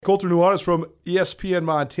Colter Nuanez from ESPN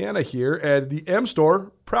Montana here, and the M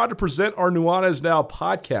Store, proud to present our Nuanez Now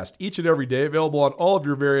podcast each and every day, available on all of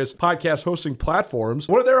your various podcast hosting platforms.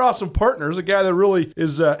 One of their awesome partners, a guy that really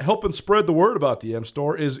is helping spread the word about the M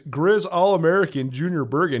Store, is Grizz All-American Junior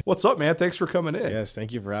Bergen. What's up, man? Thanks for coming in. Yes,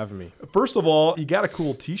 thank you for having me. First of all, you got a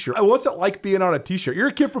cool t-shirt. What's it like being on a t-shirt? You're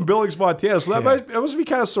a kid from Billings, Montana, so that must be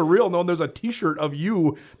kind of surreal knowing there's a t-shirt of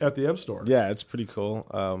you at the M Store. Yeah, it's pretty cool.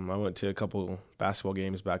 I went to a couple basketball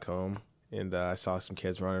games back home, and I saw some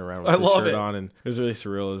kids running around with the shirt on, and it was really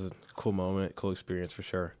surreal. It was a cool moment, cool experience for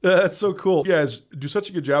sure. That's so cool. You guys do such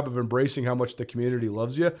a good job of embracing how much the community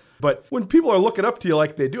loves you. But when people are looking up to you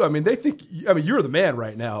like they do, they think, you're the man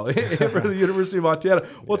right now for the University of Montana.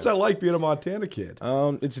 What's that like being a Montana kid?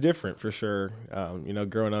 It's different for sure.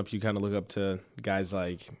 Growing up, you kind of look up to guys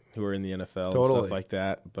like who are in the NFL and stuff like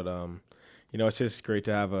that. But, it's just great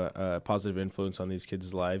to have a positive influence on these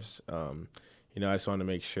kids' lives. I just want to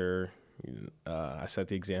make sure I set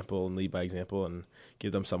the example and lead by example and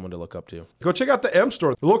give them someone to look up to. Go check out the M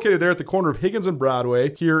Store. They're located there at the corner of Higgins and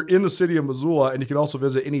Broadway here in the city of Missoula, and you can also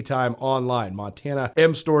visit anytime online,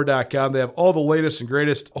 montanamstore.com. They have all the latest and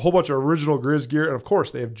greatest, a whole bunch of original Grizz gear, and of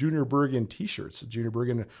course, they have Junior Bergen t-shirts. Junior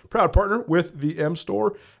Bergen, proud partner with the M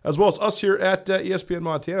Store, as well as us here at ESPN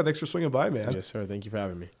Montana. Thanks for swinging by, man. Yes, sir. Thank you for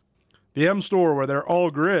having me. The M Store, where they're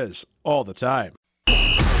all Grizz all the time.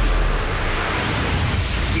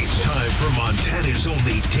 It's time for Montana's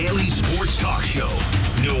only daily sports talk show,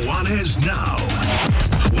 Nuanez Now.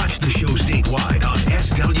 Watch the show statewide on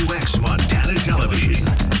SWX Montana Television.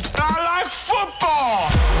 I like football!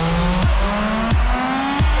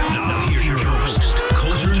 Now here's your host,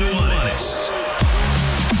 Colter Nuanez.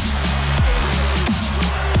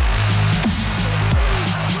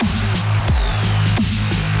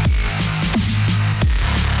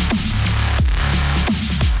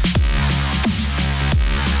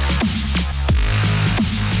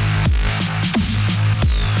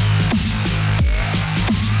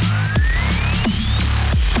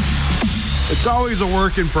 It's always a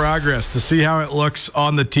work in progress to see how it looks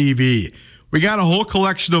on the TV. We got a whole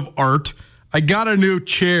collection of art. I got a new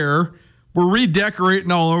chair. We're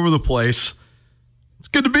redecorating all over the place. It's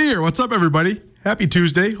good to be here. What's up, everybody? Happy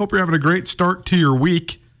Tuesday. Hope you're having a great start to your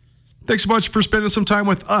week. Thanks so much for spending some time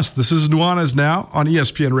with us. This is Nuanez Now on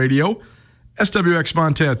ESPN Radio, SWX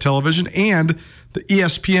Montana Television, and the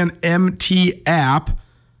ESPN MT app.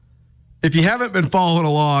 If you haven't been following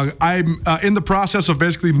along, I'm in the process of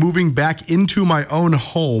basically moving back into my own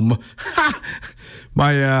home.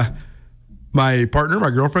 My partner,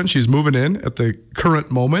 my girlfriend, she's moving in at the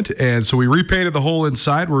current moment, and so we repainted the whole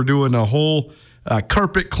inside. We're doing a whole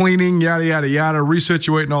carpet cleaning, yada, yada, yada,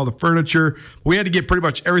 resituating all the furniture. We had to get pretty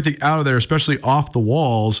much everything out of there, especially off the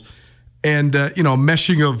walls, and,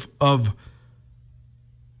 meshing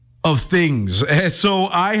of things. And so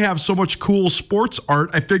I have so much cool sports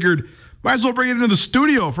art, I figured might as well bring it into the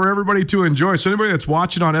studio for everybody to enjoy. So anybody that's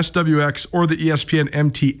watching on SWX or the ESPN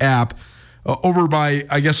MT app, over by,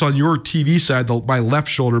 I guess on your TV side, my left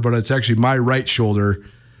shoulder, but it's actually my right shoulder,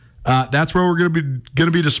 that's where we're going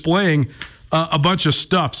to be displaying a bunch of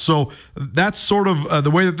stuff. So that's sort of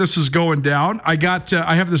the way that this is going down. I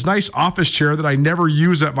have this nice office chair that I never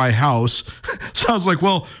use at my house. So I was like,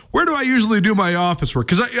 well, where do I usually do my office work?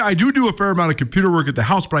 Because I do a fair amount of computer work at the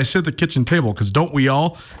house, but I sit at the kitchen table, because don't we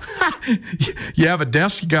all? You have a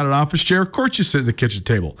desk, you got an office chair, of course you sit at the kitchen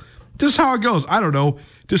table. Just how it goes. I don't know.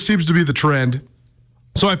 Just seems to be the trend.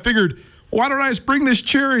 So I figured, why don't I just bring this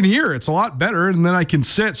chair in here? It's a lot better, and then I can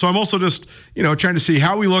sit. So I'm also just, trying to see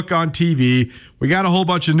how we look on TV. We got a whole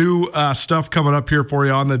bunch of new stuff coming up here for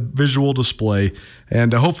you on the visual display,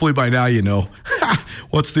 and hopefully by now you know.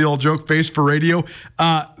 What's the old joke? Face for radio.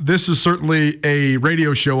 This is certainly a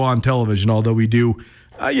radio show on television, although we do,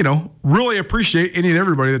 really appreciate any and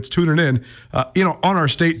everybody that's tuning in, on our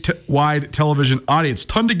statewide television audience.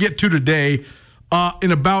 Ton to get to today.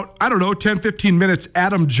 In about, 10, 15 minutes,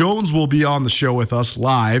 Adam Jones will be on the show with us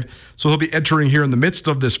live. So he'll be entering here in the midst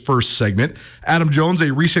of this first segment. Adam Jones,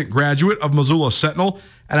 a recent graduate of Missoula Sentinel,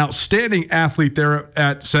 an outstanding athlete there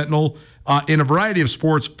at Sentinel in a variety of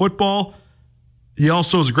sports, football. He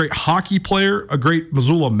also is a great hockey player, a great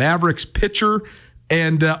Missoula Mavericks pitcher,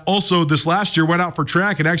 and also this last year went out for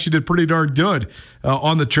track and actually did pretty darn good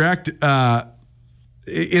on the track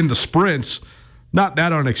in the sprints. Not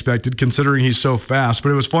that unexpected, considering he's so fast, but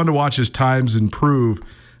it was fun to watch his times improve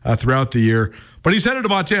throughout the year. But he's headed to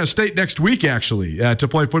Montana State next week, actually, to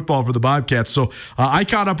play football for the Bobcats. So I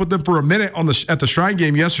caught up with him for a minute at the Shrine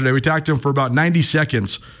game yesterday. We talked to him for about 90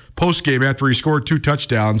 seconds post-game after he scored 2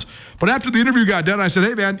 touchdowns. But after the interview got done, I said,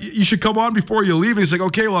 hey, man, you should come on before you leave. And he's like,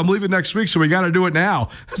 okay, well, I'm leaving next week, so we got to do it now.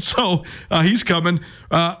 So he's coming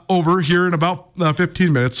over here in about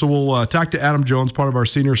 15 minutes. So we'll talk to Adam Jones, part of our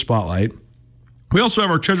Senior Spotlight. We also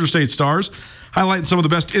have our Treasure State Stars, highlighting some of the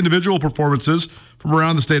best individual performances from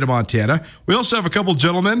around the state of Montana. We also have a couple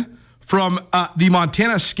gentlemen from the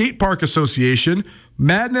Montana Skatepark Association.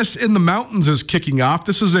 Madness in the Mountains is kicking off.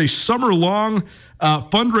 This is a summer-long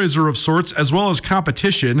fundraiser of sorts, as well as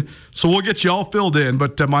competition. So we'll get you all filled in.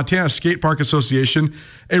 But Montana Skatepark Association,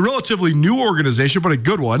 a relatively new organization, but a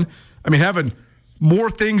good one. I mean, having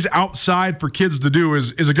more things outside for kids to do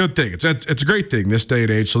is a good thing. It's a great thing this day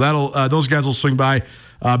and age. So those guys will swing by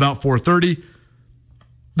about 4:30.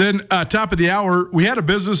 Then top of the hour, we had a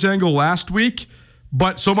business angle last week,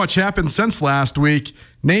 but so much happened since last week,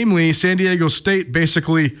 namely San Diego State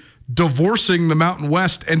basically divorcing the Mountain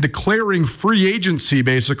West and declaring free agency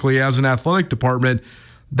basically as an athletic department.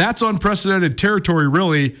 That's unprecedented territory,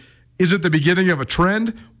 really. Is it the beginning of a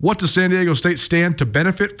trend? What does San Diego State stand to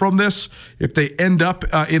benefit from this if they end up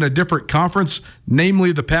in a different conference,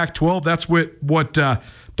 namely the Pac-12? That's what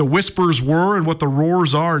the whispers were and what the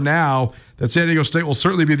roars are now, that San Diego State will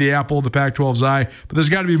certainly be the apple of the Pac-12's eye. But there's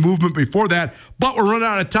got to be movement before that. But we're running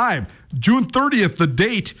out of time. June 30th, the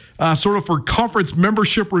date sort of for conference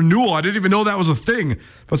membership renewal. I didn't even know that was a thing.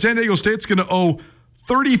 But San Diego State's going to owe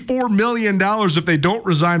 $34 million if they don't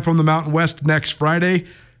resign from the Mountain West next Friday,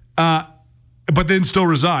 but then still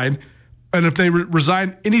resign. And if they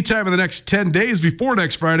resign anytime in the next 10 days before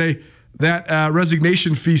next Friday, that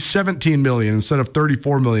resignation fee $17 million instead of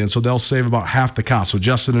 $34 million, so they'll save about half the cost. So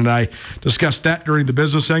Justin and I discussed that during the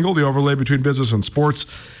business angle, the overlay between business and sports.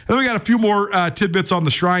 And then we got a few more tidbits on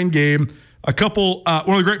the Shrine game. One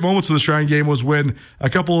of the great moments of the Shrine game was when a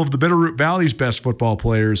couple of the Bitterroot Valley's best football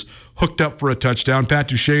players hooked up for a touchdown. Pat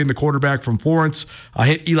Duchesne, the quarterback from Florence,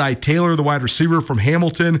 hit Eli Taylor, the wide receiver from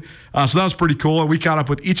Hamilton. So that was pretty cool. And we caught up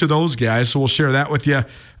with each of those guys. So we'll share that with you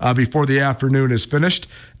before the afternoon is finished.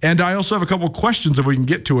 And I also have a couple of questions if we can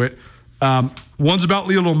get to it. One's about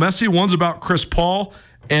Lionel Messi, one's about Chris Paul,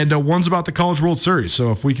 and one's about the College World Series.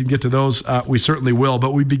 So if we can get to those, we certainly will.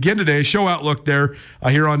 But we begin today's show outlook there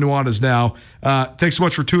here on Nuanez Now. Thanks so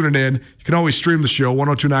much for tuning in. You can always stream the show,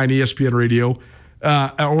 1029 ESPN Radio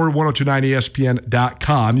or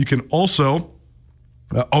 1029ESPN.com. You can also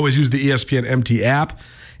always use the ESPN MT app.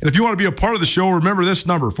 And if you want to be a part of the show, remember this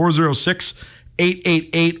number,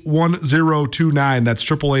 406-888-1029. That's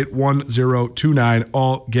 888-1029.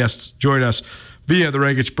 All guests join us via the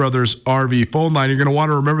Rangich Brothers RV phone line. You're going to want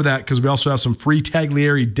to remember that because we also have some free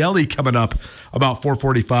Taglieri Deli coming up about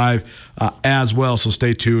 4:45 as well, so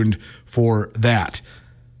stay tuned for that.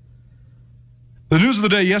 The news of the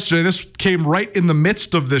day yesterday, this came right in the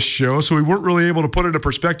midst of this show, so we weren't really able to put it into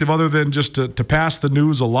perspective other than just to pass the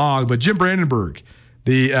news along. But Jim Brandenburg,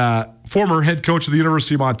 the former head coach of the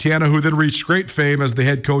University of Montana, who then reached great fame as the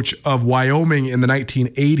head coach of Wyoming in the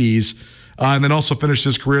 1980s, and then also finished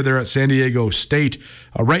his career there at San Diego State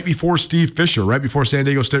right before Steve Fisher, right before San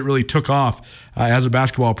Diego State really took off as a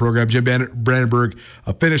basketball program. Jim Brandenburg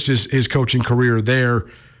finished his coaching career there.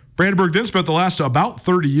 Brandenburg then spent the last about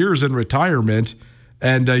 30 years in retirement,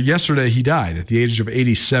 and yesterday he died at the age of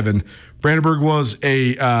 87. Brandenburg was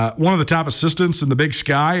one of the top assistants in the Big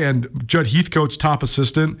Sky and Judd Heathcote's top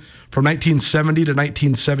assistant from 1970 to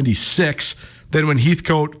 1976. Then when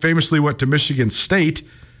Heathcote famously went to Michigan State,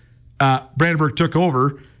 Brandenburg took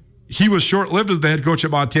over. He was short-lived as the head coach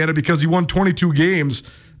at Montana because he won 22 games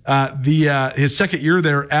his second year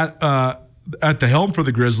there at the helm for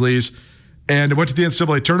the Grizzlies, and went to the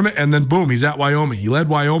NCAA tournament, and then boom, he's at Wyoming. He led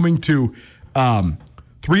Wyoming to 3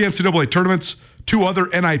 NCAA tournaments, 2 other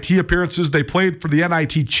NIT appearances. They played for the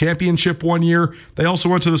NIT championship one year. They also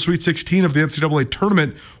went to the Sweet 16 of the NCAA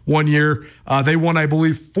tournament one year. They won, I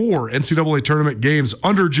believe, 4 NCAA tournament games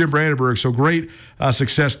under Jim Brandenburg. So great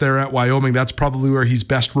success there at Wyoming. That's probably where he's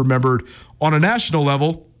best remembered on a national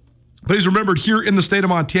level. But he's remembered here in the state of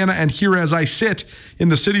Montana and here as I sit in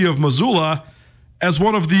the city of Missoula as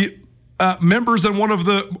one of the members and one of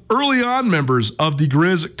the early on members of the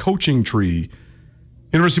Grizz coaching tree.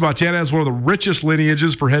 University of Montana has one of the richest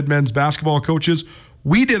lineages for head men's basketball coaches.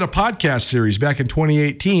 We did a podcast series back in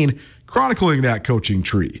 2018 chronicling that coaching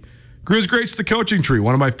tree. Grizz Greats the coaching tree,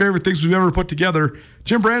 one of my favorite things we've ever put together.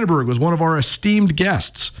 Jim Brandenburg was one of our esteemed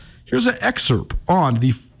guests. Here's an excerpt on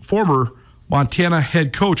the former Montana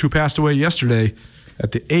head coach who passed away yesterday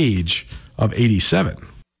at the age of 87.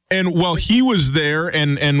 And while he was there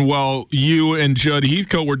and while you and Judd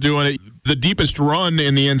Heathcote were doing it, the deepest run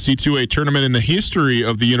in the NC2A tournament in the history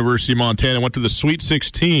of the University of Montana. Went to the Sweet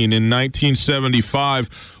 16 in 1975.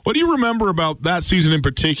 What do you remember about that season in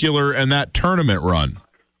particular and that tournament run?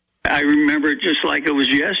 I remember it just like it was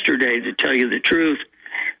yesterday, to tell you the truth.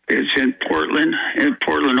 It's in Portland,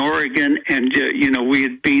 Oregon, and, we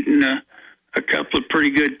had beaten a couple of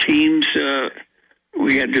pretty good teams.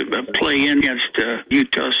 We had to play in against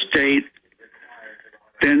Utah State,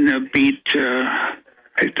 then beat, I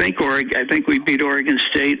think we beat Oregon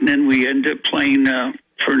State, and then we ended up playing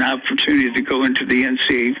for an opportunity to go into the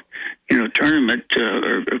NCAA, tournament,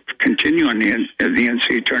 or continue on the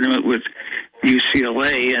NCAA tournament with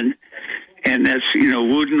UCLA, and that's,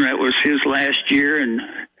 Wooden, that was his last year, and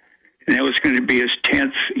that was going to be his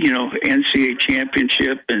 10th, NCAA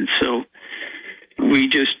championship, and so we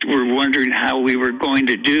just were wondering how we were going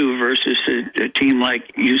to do versus a team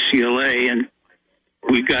like UCLA, and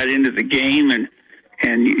we got into the game, and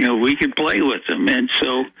we could play with them, and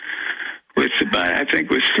so with about, I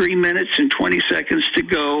think it was 3 minutes and 20 seconds to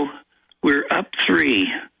go, we're up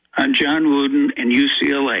 3 on John Wooden and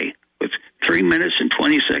UCLA with 3 minutes and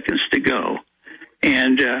 20 seconds to go.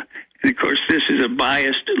 And of course, this is a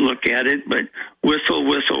biased look at it, but whistle,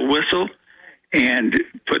 whistle, whistle, and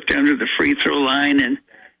put them to the free throw line.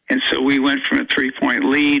 And so we went from a 3-point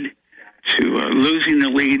lead to losing the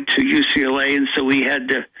lead to UCLA. And so we had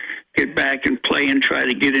to get back and play and try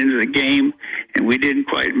to get into the game. And we didn't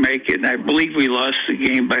quite make it. And I believe we lost the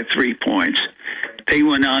game by 3 points. They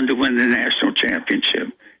went on to win the national championship.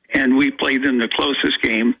 And we played them the closest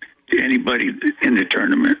game to anybody in the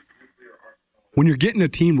tournament. When you're getting a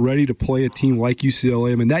team ready to play a team like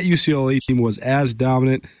UCLA, I mean, that UCLA team was as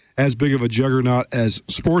dominant, as big of a juggernaut as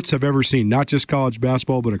sports have ever seen, not just college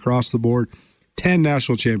basketball, but across the board. 10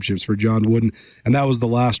 national championships for John Wooden, and that was the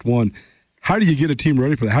last one. How do you get a team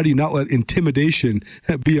ready for that? How do you not let intimidation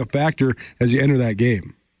be a factor as you enter that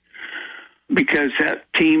game? Because that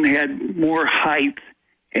team had more height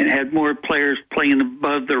and had more players playing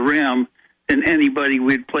above the rim than anybody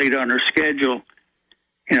we'd played on our schedule.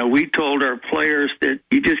 We told our players that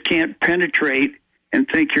you just can't penetrate and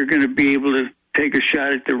think you're going to be able to take a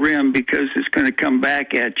shot at the rim because it's going to come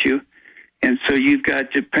back at you. And so you've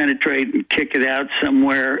got to penetrate and kick it out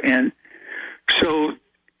somewhere. And so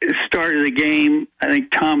it started the game. I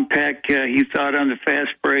think Tom Peck, he thought on the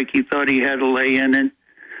fast break, he thought he had a lay-in, and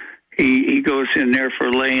he goes in there for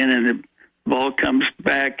a lay-in, and the ball comes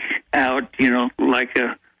back out, like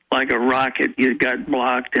a rocket. It got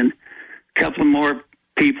blocked, and a couple more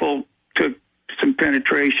people took some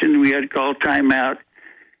penetration. We had to call timeout.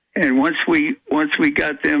 And once we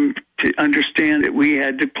got them to understand that we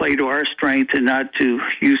had to play to our strength and not to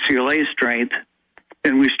UCLA's strength,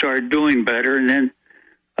 then we started doing better. And then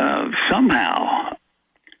somehow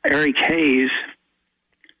Eric Hayes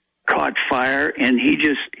caught fire, and he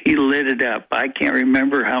lit it up. I can't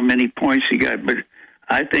remember how many points he got, but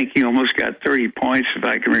I think he almost got 30 points, if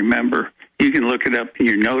I can remember. You can look it up in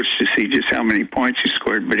your notes to see just how many points he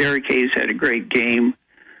scored. But Eric Hayes had a great game.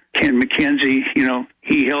 Ken McKenzie,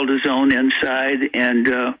 he held his own inside,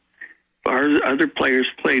 and our other players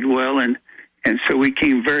played well, and so we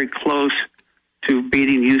came very close to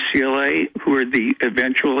beating UCLA, who are the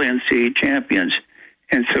eventual NCAA champions.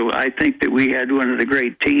 And so I think that we had one of the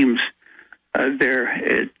great teams there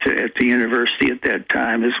at the university at that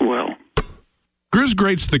time as well. Grizz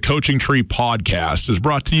Greats, the Coaching Tree podcast, is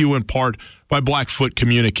brought to you in part by Blackfoot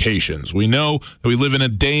Communications. We know that we live in a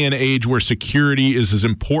day and age where security is as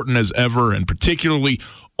important as ever, and particularly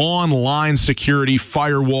online security,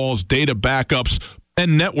 firewalls, data backups,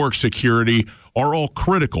 and network security are all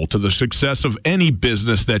critical to the success of any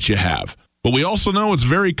business that you have. But we also know it's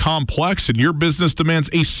very complex, and your business demands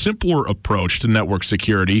a simpler approach to network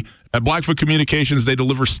security. At Blackfoot Communications, they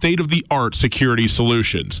deliver state-of-the-art security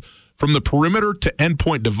solutions. From the perimeter to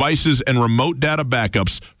endpoint devices and remote data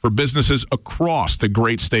backups for businesses across the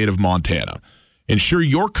great state of Montana. Ensure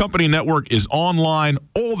your company network is online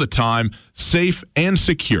all the time, safe and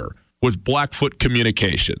secure with Blackfoot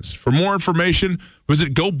Communications. For more information,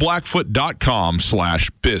 visit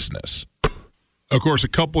goblackfoot.com/business. Of course, a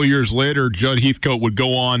couple of years later, Judd Heathcote would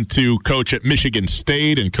go on to coach at Michigan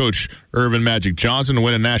State and coach Irvin Magic Johnson to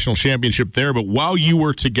win a national championship there. But while you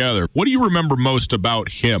were together, what do you remember most about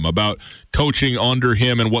him, about coaching under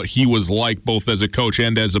him and what he was like both as a coach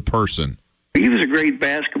and as a person? He was a great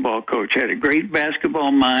basketball coach, had a great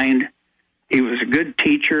basketball mind. He was a good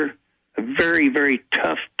teacher, a very, very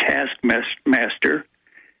tough taskmaster.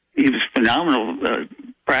 He was a phenomenal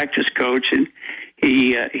practice coach, and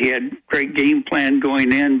he had great game plan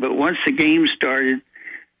going in. But once the game started,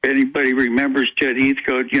 if anybody remembers Judd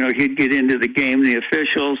Heathcote, he'd get into the game, the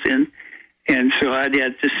officials, and And so I'd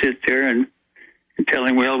have to sit there and tell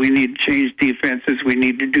him, well, we need to change defenses. We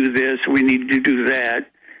need to do this. We need to do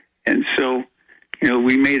that. And so,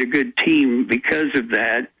 we made a good team because of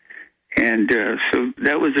that. And so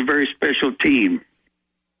that was a very special team.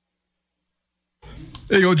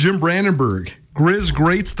 There you go, Jim Brandenburg. Grizz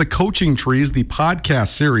Greats the Coaching Trees, the podcast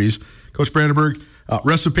series. Coach Brandenburg,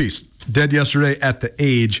 rest in peace, dead yesterday at the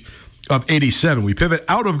age of 87. We pivot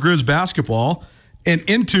out of Grizz basketball and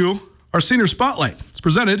into our senior spotlight. It's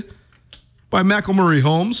presented by McElmurray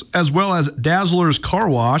Homes as well as Dazzler's Car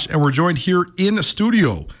Wash, and we're joined here in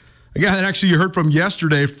studio. A guy that actually you heard from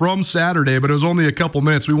yesterday from Saturday, but it was only a couple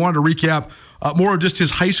minutes. We wanted to recap more of just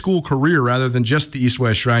his high school career rather than just the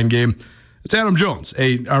East-West Shrine game. It's Adam Jones,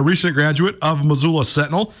 a recent graduate of Missoula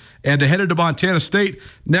Sentinel, and headed to Montana State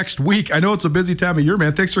next week. I know it's a busy time of year,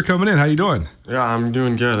 man. Thanks for coming in. How you doing? Yeah, I'm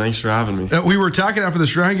doing good. Thanks for having me. We were talking after the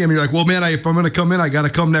Shrine game. You're like, well, man, if I'm going to come in, I got to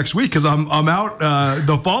come next week because I'm out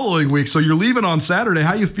the following week. So you're leaving on Saturday.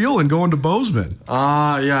 How you feeling going to Bozeman?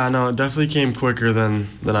 Yeah, no, it definitely came quicker than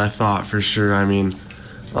I thought, for sure. I mean,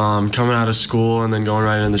 coming out of school and then going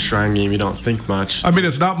right in the Shrine game, you don't think much. I mean,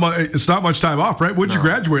 it's not much time off, right? When did you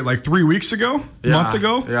graduate? Like 3 weeks ago? A month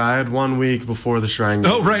ago? Yeah, I had 1 week before the Shrine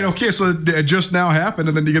game. Oh, right. Okay, so it just now happened,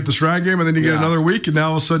 and then you get the Shrine game, and then you get another week, and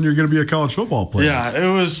now all of a sudden you're going to be a college football player. Yeah,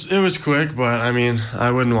 it was quick, but I mean,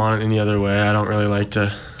 I wouldn't want it any other way. I don't really like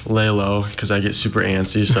to lay low because I get super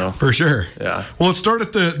antsy. So for sure. Yeah. Well, let's start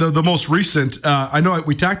at the most recent. I know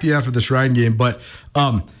we talked to you after the Shrine game, but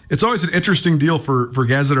it's always an interesting deal for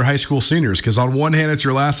guys that are high school seniors because on one hand, it's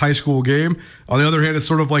your last high school game. On the other hand, it's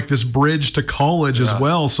sort of like this bridge to college as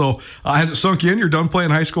well. So has it sunk in? You're done playing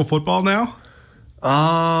high school football now?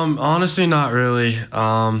 Honestly, not really.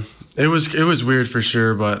 It was weird for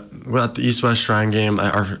sure, but at the East-West Shrine game,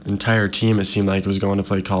 our entire team, it seemed like, was going to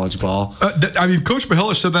play college ball. I mean, Coach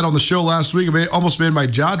Mahelish said that on the show last week. It almost made my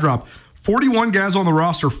jaw drop. 41 guys on the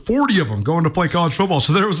roster, 40 of them going to play college football.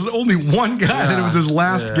 So there was only one guy that it was his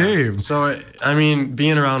last game. So, I mean,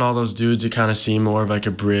 being around all those dudes, it kind of seemed more of like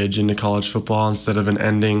a bridge into college football instead of an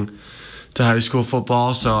ending to high school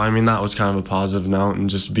football. So, I mean, that was kind of a positive note, and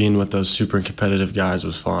just being with those super competitive guys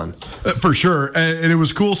was fun. For sure. And it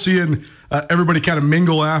was cool seeing everybody kind of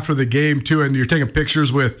mingle after the game, too, and you're taking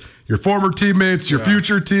pictures with your former teammates, your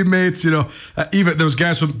future teammates, even those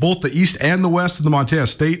guys from both the East and the West in the Montana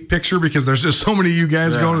State picture, because there's just so many of you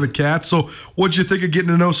guys going to the Cats. So what'd you think of getting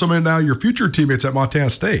to know some of now your future teammates at Montana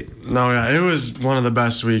State? No, yeah, it was one of the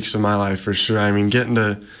best weeks of my life, for sure. I mean, getting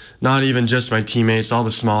to not even just my teammates, all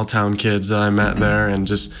the small town kids that I met there, and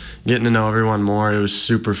just getting to know everyone more. It was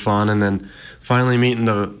super fun. And then finally meeting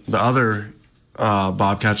the other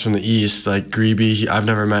Bobcats from the East, like Grebe, I've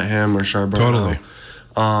never met him, or Charbonneau. Totally.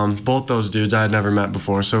 Both those dudes I had never met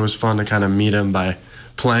before, so it was fun to kind of meet them by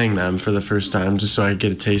playing them for the first time, just so I could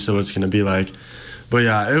get a taste of what it's going to be like. But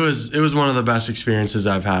yeah, it was one of the best experiences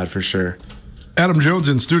I've had, for sure. Adam Jones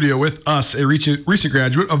in studio with us, a recent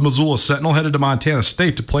graduate of Missoula Sentinel, headed to Montana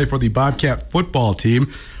State to play for the Bobcat football team.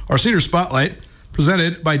 Our senior spotlight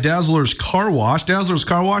presented by Dazzler's Car Wash. Dazzler's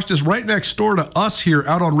Car Wash is right next door to us here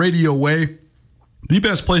out on Radio Way. The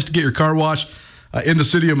best place to get your car wash in the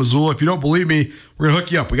city of Missoula. If you don't believe me, we're going to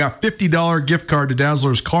hook you up. We got $50 gift card to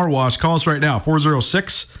Dazzler's Car Wash. Call us right now,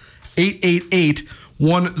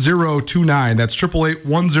 406-888-1029. That's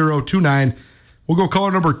 888-1029. We'll go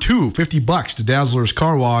caller number 2, $50 to Dazzler's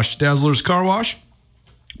Car Wash. Dazzler's Car Wash,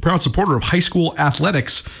 proud supporter of high school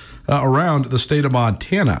athletics around the state of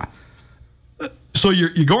Montana. So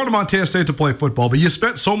you're going to Montana State to play football, but you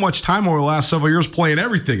spent so much time over the last several years playing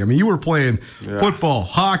everything. I mean, you were playing football,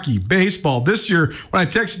 hockey, baseball. This year, when I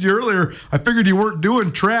texted you earlier, I figured you weren't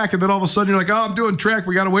doing track, and then all of a sudden you're like, oh, I'm doing track.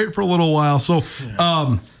 We got to wait for a little while. So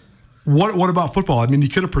what about football? I mean, you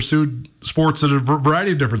could have pursued sports at a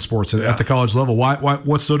variety of different sports at the college level. Why?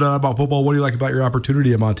 What stood out about football? What do you like about your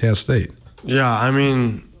opportunity at Montana State? Yeah, I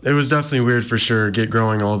mean, it was definitely weird for sure,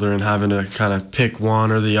 growing older and having to kind of pick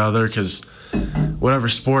one or the other, because whatever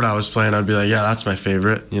sport I was playing, I'd be like, yeah, that's my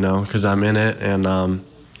favorite, because I'm in it. And I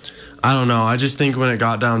don't know. I just think when it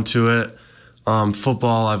got down to it,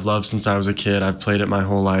 football I've loved since I was a kid. I've played it my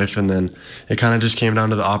whole life. And then it kind of just came down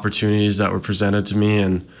to the opportunities that were presented to me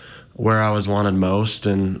and where I was wanted most.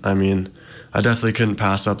 And, I mean, I definitely couldn't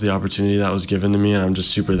pass up the opportunity that was given to me, and I'm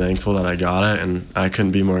just super thankful that I got it, and I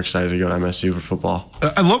couldn't be more excited to go to MSU for football.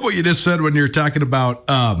 I love what you just said when you're talking about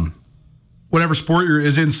whatever sport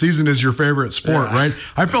is in season is your favorite sport, right?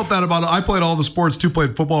 I felt that about it. I played all the sports too,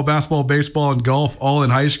 played football, basketball, baseball, and golf all in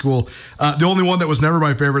high school. The only one that was never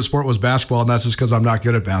my favorite sport was basketball, and that's just because I'm not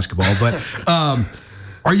good at basketball. But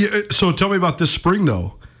so tell me about this spring,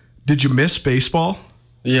 though. Did you miss baseball?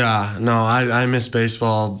 Yeah, no, I miss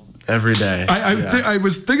baseball every day. I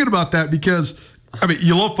was thinking about that because, I mean,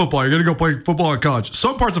 you love football. You're going to go play football in college.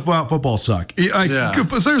 Some parts of football suck.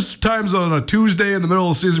 There's times on a Tuesday in the middle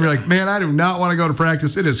of the season where you're like, man, I do not want to go to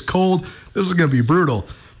practice. It is cold. This is going to be brutal.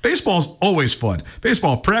 Baseball's always fun.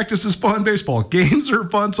 Baseball practice is fun. Baseball games are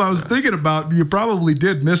fun. So I was thinking about, you probably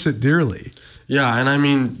did miss it dearly. Yeah, and I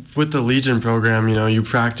mean, with the Legion program, you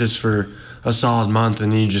practice for a solid month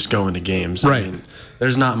and then you just go into games. Right. I mean,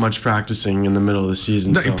 there's not much practicing in the middle of the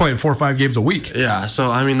season. You're playing 4 or 5 games a week. Yeah, so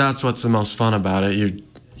I mean, that's what's the most fun about it.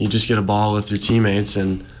 You just get a ball with your teammates,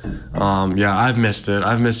 and I've missed it.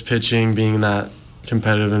 I've missed pitching, being in that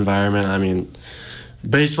competitive environment. I mean,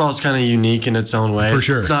 baseball is kind of unique in its own way. For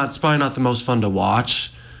sure. It's probably not the most fun to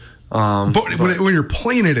watch. But when you're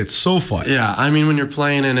playing it, it's so fun. Yeah, I mean, when you're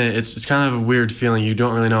playing in it, it's kind of a weird feeling. You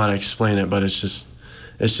don't really know how to explain it, but it's just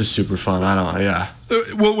super fun.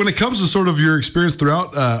 Well, when it comes to sort of your experience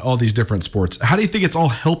throughout all these different sports, how do you think it's all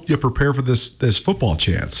helped you prepare for this football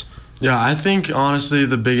chance? Yeah, I think honestly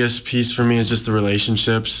the biggest piece for me is just the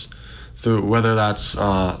relationships, through whether that's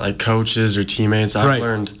like coaches or teammates. I've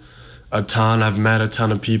learned a ton. I've met a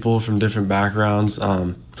ton of people from different backgrounds.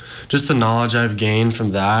 Just the knowledge I've gained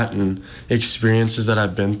from that and experiences that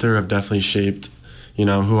I've been through have definitely shaped,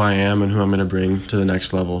 who I am and who I'm going to bring to the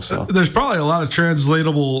next level. So there's probably a lot of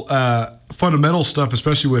translatable fundamental stuff,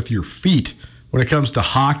 especially with your feet, when it comes to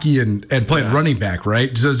hockey and playing running back,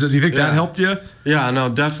 right? Do you think that helped you? Yeah, no,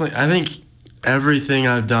 definitely. I think everything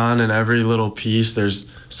I've done and every little piece, there's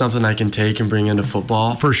something I can take and bring into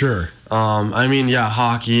football. For sure. I mean,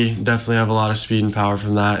 hockey, definitely have a lot of speed and power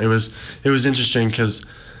from that. It was interesting because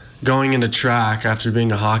going into track after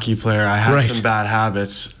being a hockey player, I had some bad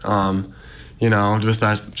habits. With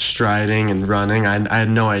that striding and running, I had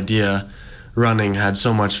no idea running had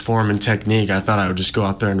so much form and technique. I thought I would just go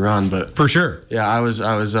out there and run, but for sure, I was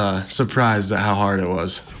surprised at how hard it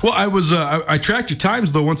was. Well, I tracked your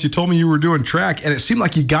times though once you told me you were doing track, and it seemed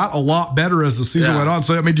like you got a lot better as the season went on.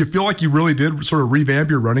 So I mean, do you feel like you really did sort of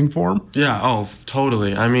revamp your running form? Yeah,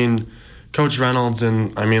 totally. I mean, Coach Reynolds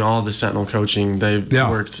and all the Sentinel coaching, they've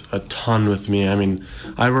worked a ton with me. I mean,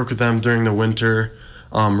 I work with them during the winter.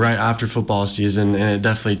 Right after football season, and it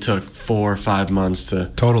definitely took 4 or 5 months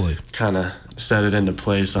to kind of set it into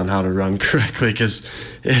place on how to run correctly, because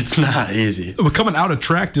it's not easy. But coming out of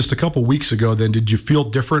track just a couple weeks ago, then did you feel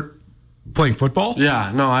different playing football?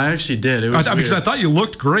 Yeah, no, I actually did. It was because I thought you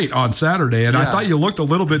looked great on Saturday, and I thought you looked a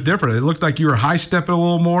little bit different. It looked like you were high stepping a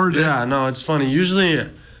little more. Yeah, no, it's funny. Usually,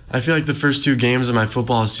 I feel like the first 2 games of my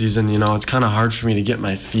football season, it's kind of hard for me to get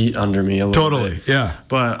my feet under me a little bit. Yeah.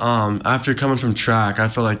 But after coming from track, I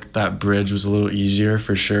felt like that bridge was a little easier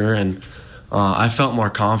for sure, and I felt more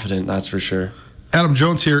confident, that's for sure. Adam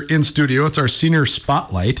Jones here in studio. It's our Senior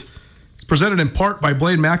Spotlight. It's presented in part by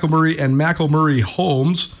Blaine McElmurray and McElmurray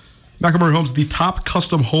Homes. McElmurray Homes, the top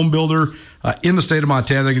custom home builder in the state of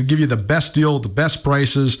Montana. They can give you the best deal, the best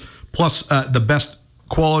prices, plus the best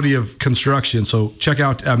quality of construction. So check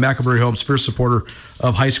out McElmurray Homes, first supporter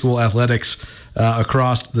of high school athletics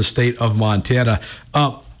across the state of Montana.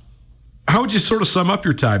 How would you sort of sum up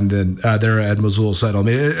your time then there at Missoula Sentinel? I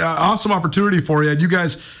mean, awesome opportunity for you. And you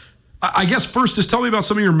guys, I guess first, just tell me about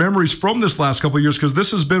some of your memories from this last couple of years, because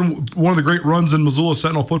this has been one of the great runs in Missoula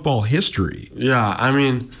Sentinel football history. Yeah, I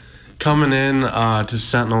mean, coming in to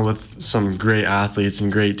Sentinel with some great athletes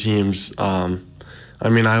and great teams, I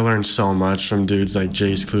learned so much from dudes like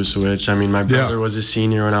Jace Klusewicz. I mean, my brother was a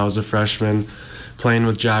senior when I was a freshman, playing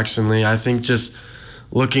with Jackson Lee. I think just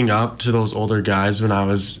looking up to those older guys when I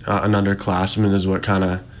was an underclassman is what kind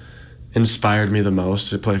of inspired me the most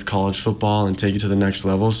to play college football and take it to the next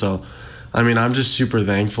level. So, I mean, I'm just super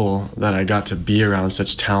thankful that I got to be around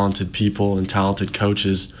such talented people and talented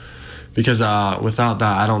coaches, because without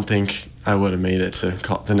that, I don't think I would have made it to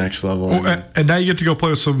the next level. And now you get to go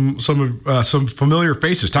play with some familiar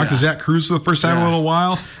faces. Talked to Zach Cruz for the first time in a little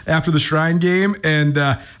while after the Shrine game, and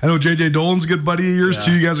I know J.J. Dolan's a good buddy of yours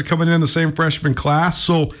too. You guys are coming in the same freshman class,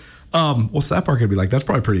 so what's that part gonna be like? That's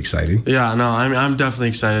probably pretty exciting. Yeah, no, I'm definitely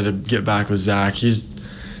excited to get back with Zach. He's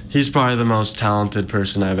probably the most talented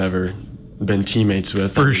person I've ever been teammates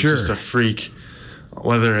with. For sure, just a freak.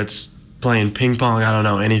 Whether it's playing ping pong, I don't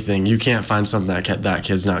know, anything. You can't find something that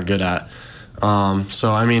kid's not good at.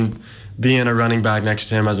 So, I mean, being a running back next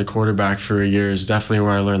to him as a quarterback for a year is definitely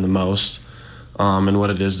where I learned the most, and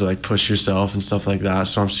what it is to, like, push yourself and stuff like that.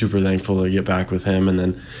 So I'm super thankful to get back with him. And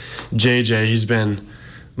then JJ, he's been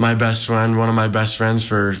my best friend, one of my best friends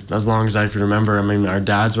for as long as I could remember. I mean, our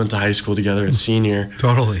dads went to high school together at senior.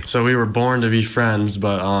 Totally. So we were born to be friends,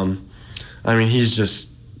 but, I mean, he's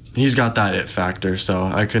just he's got that it factor, so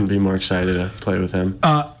I couldn't be more excited to play with him.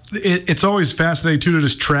 It's always fascinating, too, to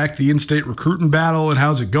just track the in-state recruiting battle and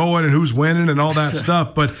how's it going and who's winning and all that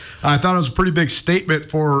stuff. But I thought it was a pretty big statement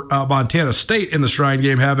for Montana State in the Shrine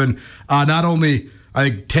Game, having not only, I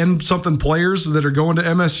think, 10-something players that are going to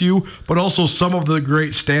MSU, but also some of the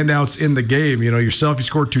great standouts in the game. You know, yourself, you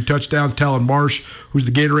scored 2 touchdowns. Talon Marsh, who's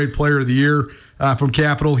the Gatorade Player of the Year from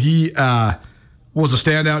Capital, he was a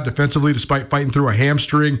standout defensively despite fighting through a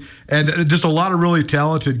hamstring, and just a lot of really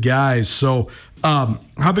talented guys. So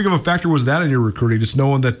how big of a factor was that in your recruiting, just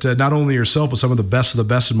knowing that not only yourself, but some of the best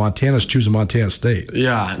in Montana is choosing Montana State?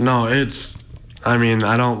 Yeah, no, I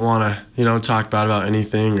don't want to, talk bad about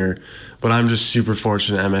anything, but I'm just super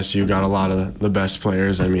fortunate MSU got a lot of the best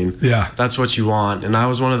players. That's what you want. And I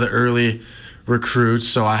was one of the early recruits,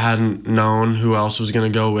 so I hadn't known who else was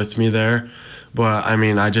going to go with me there. But,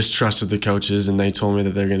 I just trusted the coaches, and they told me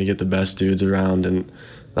that they're going to get the best dudes around, and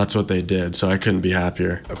that's what they did. So I couldn't be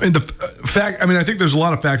happier. And I think there's a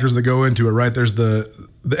lot of factors that go into it, right? There's the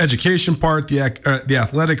education part, the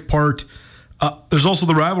athletic part. There's also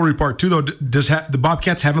the rivalry part, too, though. Does the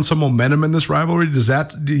Bobcats having some momentum in this rivalry,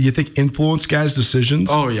 do you think, influence guys' decisions?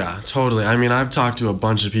 Oh, yeah, totally. I've talked to a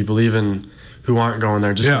bunch of people, even who aren't going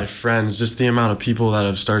there, just my friends, just the amount of people that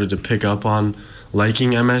have started to pick up on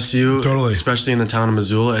liking MSU, totally, especially in the town of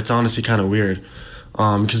Missoula. It's honestly kind of weird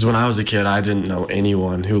because when I was a kid, I didn't know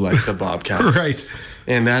anyone who liked the Bobcats. Right.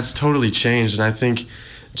 And that's totally changed. And I think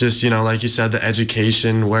just, like you said, the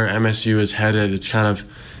education, where MSU is headed,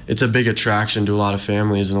 it's a big attraction to a lot of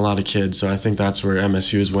families and a lot of kids. So I think that's where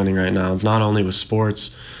MSU is winning right now, not only with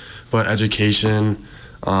sports, but education.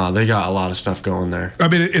 They got a lot of stuff going there.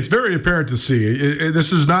 It's very apparent to see.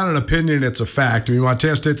 This is not an opinion, it's a fact.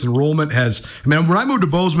 Montana State's enrollment has... when I moved to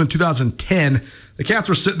Bozeman in 2010, the Cats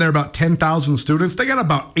were sitting there about 10,000 students. They got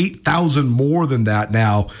about 8,000 more than that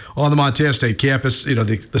now on the Montana State campus.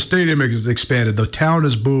 The stadium has expanded. The town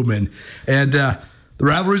is booming. And the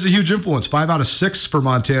rivalry is a huge influence. 5 out of 6 for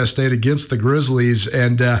Montana State against the Grizzlies.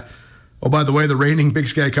 And... by the way, the reigning Big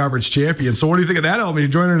Sky Conference champion. So what do you think of that element?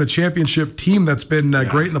 You're joining a championship team that's been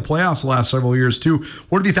great in the playoffs the last several years, too.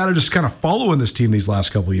 What have you thought of just kind of following this team these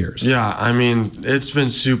last couple of years? Yeah, it's been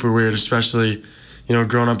super weird, especially,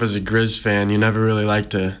 growing up as a Grizz fan. You never really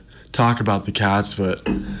like to talk about the Cats, but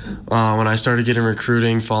when I started getting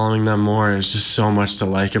recruiting, following them more, there's just so much to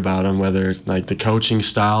like about them, whether, the coaching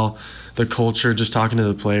style, the culture, just talking to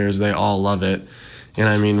the players, they all love it.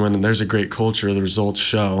 And when there's a great culture, the results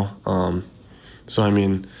show. The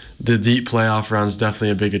deep playoff round is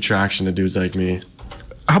definitely a big attraction to dudes like me.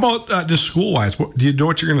 How about just school-wise? Do you know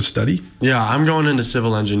what you're going to study? Yeah, I'm going into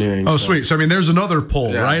civil engineering. Oh, sweet. So, there's another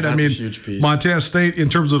pull, right? That's a huge piece. Montana State, in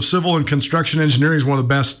terms of civil and construction engineering, is one of the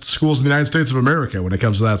best schools in the United States of America when it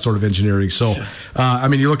comes to that sort of engineering. So,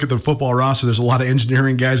 you look at the football roster, there's a lot of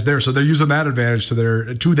engineering guys there. So, they're using that advantage to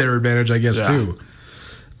their advantage, I guess, too.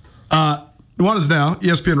 Nuanez now,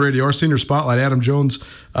 ESPN Radio, our senior spotlight, Adam Jones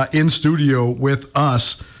in studio with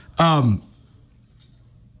us. Are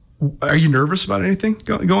you nervous about anything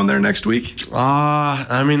going there next week? There's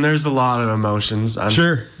a lot of emotions.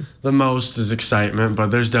 Sure. The most is excitement, but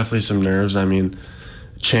there's definitely some nerves.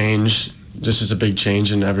 Change just is a big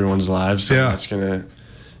change in everyone's lives, so that's going to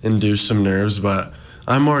induce some nerves. But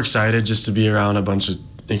I'm more excited just to be around a bunch of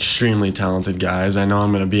extremely talented guys. I know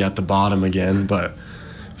I'm going to be at the bottom again, but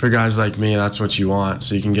for guys like me, that's what you want,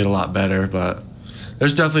 so you can get a lot better. But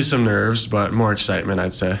there's definitely some nerves, but more excitement,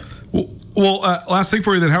 I'd say. Well, last thing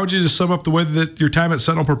for you then, how would you just sum up the way that your time at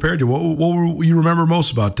Sentinel prepared you? What will you remember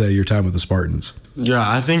most about your time with the Spartans? Yeah,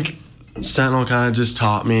 I think Sentinel kind of just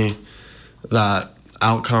taught me that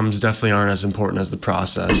outcomes definitely aren't as important as the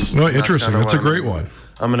process. Oh, interesting. That's a great one.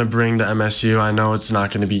 I'm going to bring to MSU. I know it's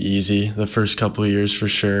not going to be easy the first couple of years for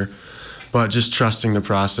sure, but just trusting the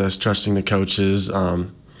process, trusting the coaches,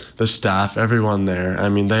 the staff, everyone there.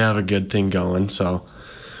 They have a good thing going. So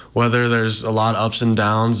whether there's a lot of ups and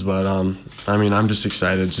downs, but I'm just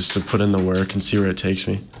excited just to put in the work and see where it takes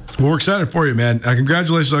me. Well, we're excited for you, man.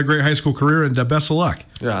 Congratulations on a great high school career, and best of luck.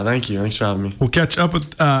 Yeah, thank you. Thanks for having me. We'll catch up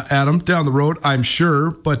with Adam down the road, I'm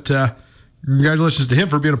sure, but congratulations to him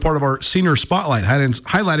for being a part of our senior spotlight,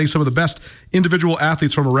 highlighting some of the best individual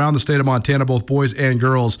athletes from around the state of Montana, both boys and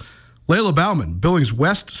girls. Layla Bauman, Billings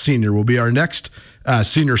West senior, will be our next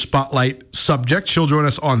senior spotlight subject. She'll join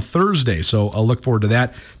us on Thursday, so I'll look forward to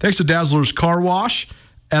that. Thanks to Dazzler's Car Wash,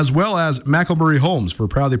 as well as McElmurray Homes for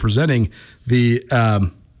proudly presenting the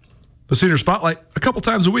senior spotlight a couple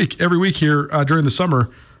times a week, every week here during the summer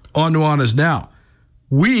on Nuanez Now.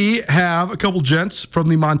 We have a couple gents from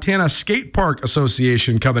the Montana Skatepark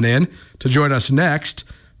Association coming in to join us next.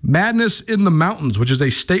 Madness in the Mountains, which is a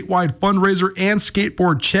statewide fundraiser and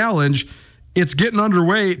skateboard challenge. It's getting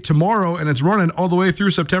underway tomorrow, and it's running all the way through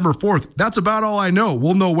September 4th. That's about all I know.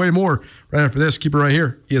 We'll know way more right after this. Keep it right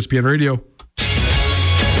here, ESPN Radio.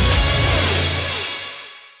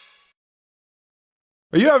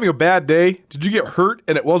 Are you having a bad day? Did you get hurt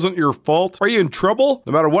and it wasn't your fault? Are you in trouble?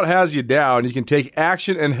 No matter what has you down, you can take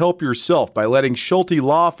action and help yourself by letting Schulte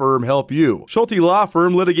Law Firm help you. Schulte Law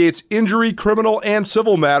Firm litigates injury, criminal, and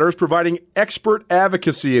civil matters, providing expert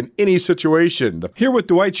advocacy in any situation. Here with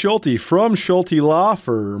Dwight Schulte from Schulte Law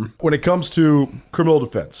Firm. When it comes to criminal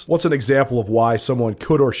defense, what's an example of why someone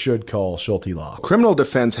could or should call Schulte Law? Criminal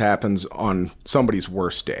defense happens on somebody's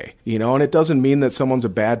worst day, and it doesn't mean that someone's a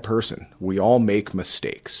bad person. We all make mistakes.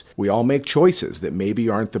 We all make choices that maybe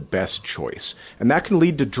aren't the best choice, and that can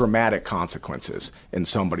lead to dramatic consequences in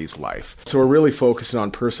somebody's life. So we're really focusing on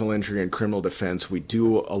personal injury and criminal defense. We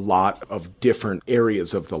do a lot of different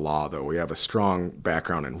areas of the law, though. We have a strong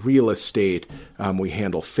background in real estate. We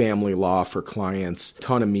handle family law for clients,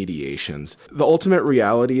 ton of mediations. The ultimate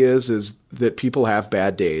reality is that people have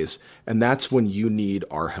bad days, and that's when you need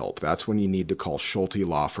our help. That's when you need to call Schulte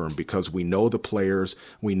Law Firm, because we know the players,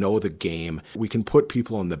 we know the game. We can put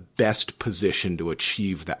people in the best position to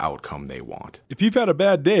achieve the outcome they want. If you've had a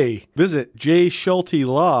bad day, visit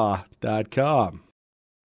jschultelaw.com.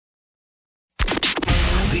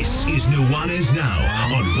 This is Nuanez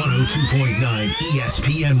Now on 102.9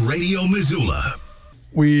 ESPN Radio Missoula.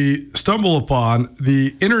 We stumble upon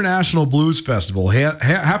the International Blues Festival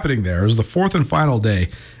happening there. It was the fourth and final day.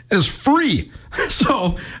 It is free.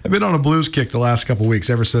 So I've been on a blues kick the last couple weeks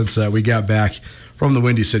ever since we got back from the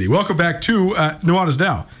Windy City. Welcome back to Nuanez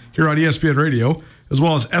Now here on ESPN Radio, as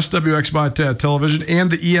well as SWX Montana Television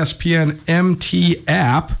and the ESPN MT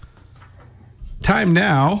app. Time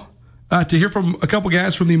now to hear from a couple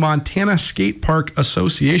guys from the Montana Skatepark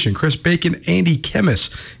Association. Chris Bacon, Andy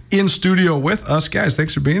Kemmis in studio with us. Guys,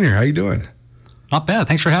 thanks for being here. How you doing? Not bad.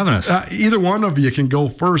 Thanks for having us. Either one of you can go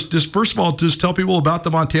first. First of all, just tell people about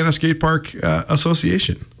the Montana Skatepark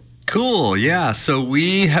Association. Cool. Yeah. So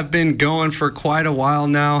we have been going for quite a while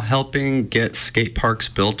now, helping get skate parks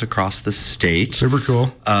built across the state. Super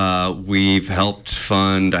cool. We've helped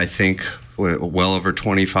fund, I think, well over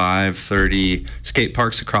 25, 30 skate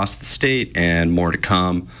parks across the state, and more to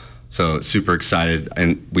come. So super excited.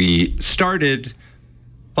 And we started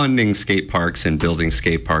funding skate parks and building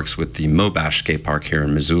skate parks with the Mobash skate park here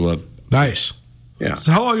in Missoula. Nice. Yeah.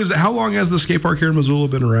 So how long has the skate park here in Missoula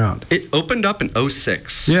been around? It opened up in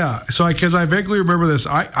 2006. Yeah. So because I vaguely remember this.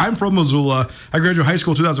 I'm from Missoula. I graduated high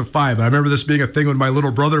school in 2005, but I remember this being a thing when my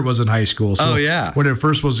little brother was in high school. So when it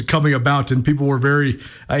first was coming about, and people were very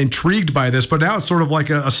intrigued by this. But now it's sort of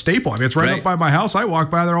like a staple. I mean, it's right up by my house. I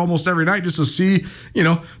walk by there almost every night just to see,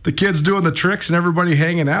 the kids doing the tricks and everybody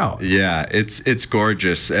hanging out. Yeah, it's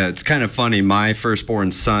gorgeous. It's kind of funny. My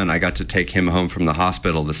firstborn son, I got to take him home from the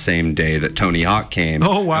hospital the same day that Tony Hawk came.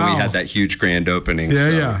 Oh, wow. And we had that huge grand opening.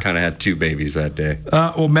 So kind of had two babies that day.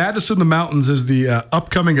 Well, Madness in the Mountains is the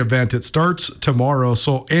upcoming event. It starts tomorrow.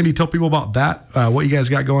 So, Andy, tell people about that, what you guys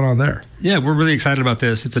got going on there. Yeah, we're really excited about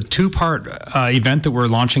this. It's a two-part event that we're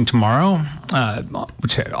launching tomorrow,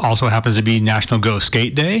 which also happens to be National Go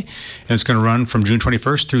Skate Day. And it's going to run from June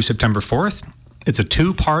 21st through September 4th. It's a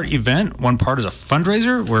two-part event. One part is a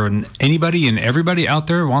fundraiser where anybody and everybody out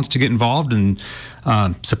there wants to get involved and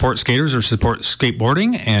support skaters or support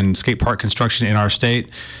skateboarding and skate park construction in our state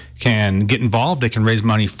can get involved. They can raise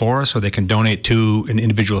money for us, or they can donate to an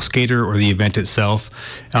individual skater or the event itself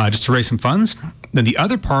just to raise some funds. Then the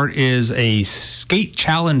other part is a skate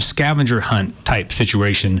challenge scavenger hunt type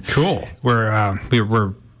situation. Cool. Where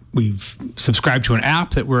we've subscribed to an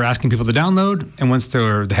app that we're asking people to download, and once they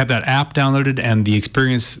have that app downloaded and the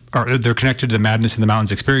experience, or they're connected to the Madness in the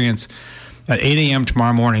Mountains experience, at 8 a.m.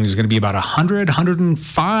 tomorrow morning, there's going to be about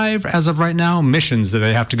 105 as of right now missions that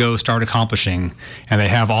they have to go start accomplishing, and they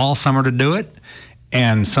have all summer to do it.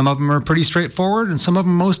 And some of them are pretty straightforward, and some of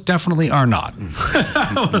them most definitely are not.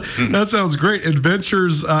 That sounds great.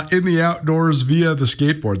 Adventures in the outdoors via the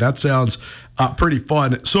skateboard. That sounds pretty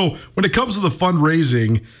fun. So when it comes to the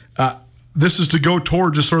fundraising, this is to go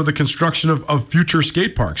toward just sort of the construction of future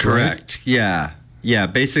skate parks, Correct. Right? Yeah. Yeah,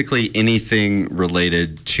 basically anything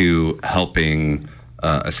related to helping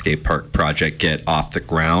a skate park project get off the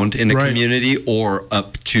ground in a community, or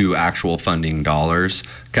up to actual funding dollars.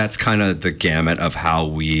 That's kind of the gamut of how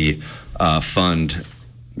we fund,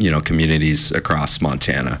 communities across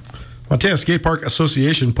Montana. Montana Skatepark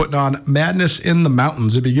Association putting on Madness in the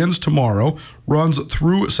Mountains. It begins tomorrow, runs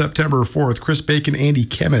through September 4th. Chris Bacon, Andy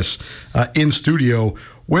Kemmis in studio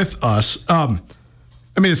with us.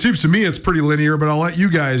 I mean, it seems to me it's pretty linear, but I'll let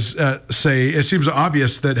you guys say it seems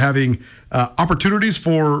obvious that having opportunities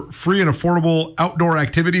for free and affordable outdoor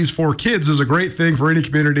activities for kids is a great thing for any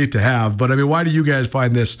community to have. But I mean, why do you guys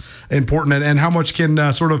find this important, and how much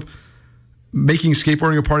can sort of making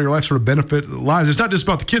skateboarding a part of your life sort of benefit lives? It's not just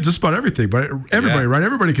about the kids, it's about everything, but everybody, right?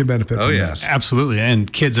 Everybody can benefit from this. Absolutely.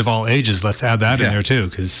 And kids of all ages, let's add that in there too,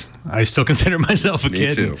 because I still consider myself a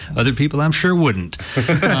kid. Too. And other people I'm sure wouldn't.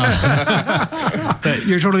 But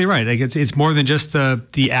you're totally right. Like it's more than just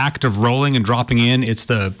the act of rolling and dropping in. It's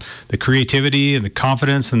the creativity and the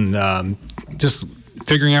confidence and just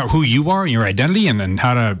figuring out who you are and your identity and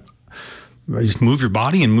how to just move your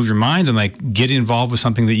body and move your mind and like get involved with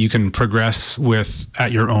something that you can progress with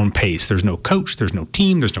at your own pace. There's no coach, there's no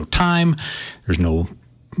team, there's no time, there's no,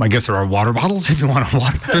 I guess there are water bottles if you want to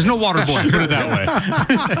water. There's no water boy, put it that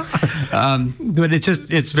way. But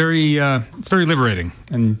it's very liberating,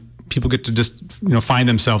 and people get to just find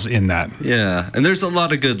themselves in that. Yeah, and there's a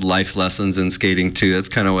lot of good life lessons in skating too. That's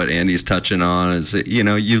kind of what Andy's touching on. Is that,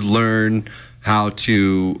 you learn how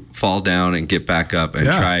to fall down and get back up and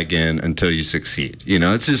try again until you succeed.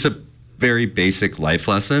 It's just a very basic life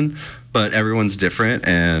lesson, but everyone's different.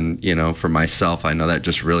 And, for myself, I know that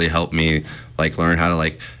just really helped me learn how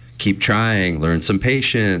to keep trying, learn some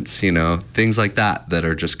patience, things like that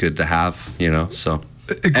are just good to have, so.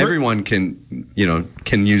 Everyone can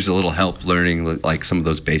use a little help learning some of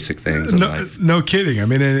those basic things in life. No kidding. I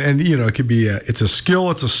mean, and it could be it's a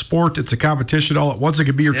skill, it's a sport, it's a competition all at once. It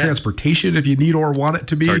could be your transportation if you need or want it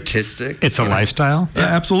to be. It's artistic. It's a lifestyle. Yeah,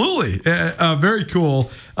 absolutely. Very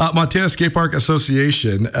cool. Montana Skatepark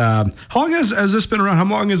Association. How long has this been around? How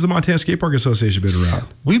long has the Montana Skatepark Association been around?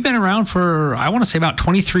 We've been around for, I want to say, about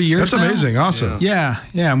 23 years. That's amazing. Awesome. Yeah.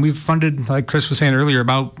 And we've funded, like Chris was saying earlier,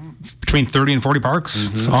 about between 30 and 40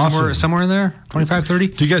 parks. Awesome. Somewhere in there, 25, 30.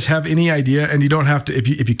 Do you guys have any idea, and you don't have to, if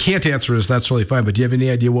you can't answer this, that's really fine, but do you have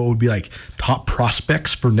any idea what would be top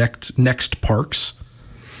prospects for next parks?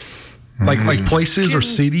 Like places or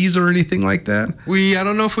cities or anything like that? I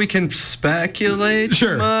don't know if we can speculate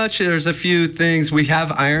too much. There's a few things. We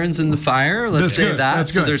have irons in the fire, let's say that.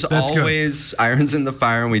 That's good. There's always irons in the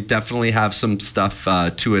fire, and we definitely have some stuff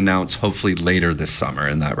to announce hopefully later this summer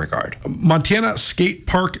in that regard.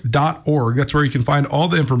 MontanaSkatepark.org. That's where you can find all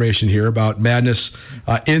the information here about Madness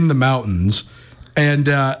in the Mountains. And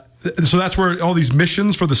so that's where all these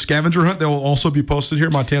missions for the scavenger hunt, they will also be posted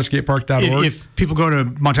here, MontanaSkatepark.org. If people go to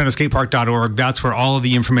MontanaSkatepark.org, that's where all of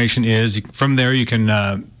the information is. From there, you can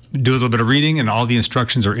do a little bit of reading, and all the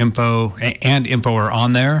instructions or info are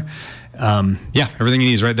on there. Everything you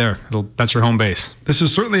need is right there. That's your home base. This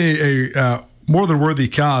is certainly a more than worthy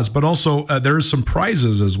cause, but also there's some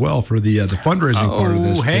prizes as well for the fundraising part of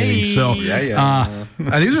this thing. So these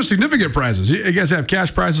are significant prizes. You guys have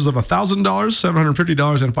cash prizes of $1,000,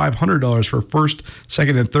 $750, and $500 for first,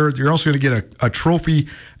 second, and third. You're also going to get a trophy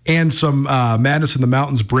and some Madness in the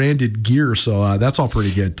Mountains branded gear. So that's all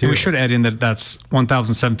pretty good too. We should add in that's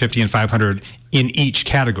 $1,750 and $500 in each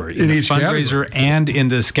category, in the fundraiser and in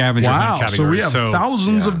the scavenger hunt category. So we have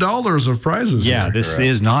thousands of dollars of prizes. Yeah, this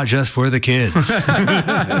is not just for the kids.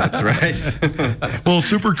 That's right. Well,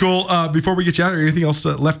 super cool. Before we get you out, anything else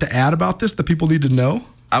left to add about this that people need to know?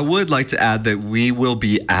 I would like to add that we will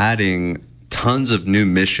be adding tons of new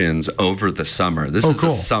missions over the summer. This is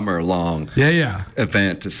a summer-long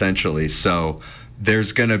event, essentially. So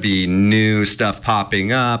there's going to be new stuff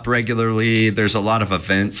popping up regularly. There's a lot of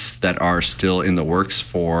events that are still in the works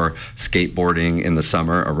for skateboarding in the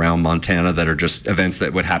summer around Montana that are just events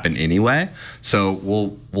that would happen anyway. So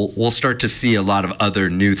we'll start to see a lot of other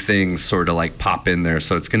new things sort of pop in there.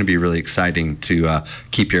 So it's going to be really exciting to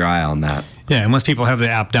keep your eye on that. Yeah, and once people have the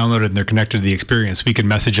app downloaded and they're connected to the experience, we can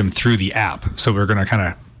message them through the app. So we're going to kind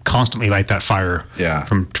of constantly light that fire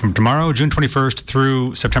from tomorrow, June 21st,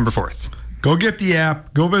 through September 4th. Go get the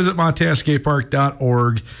app. Go visit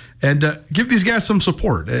MontanaSkatepark.org and give these guys some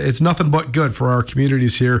support. It's nothing but good for our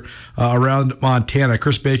communities here around Montana.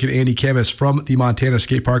 Chris Bacon, Andy Camus from the Montana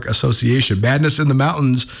Skatepark Association. Madness in the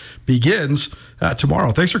Mountains begins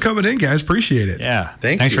tomorrow. Thanks for coming in, guys. Appreciate it. Yeah.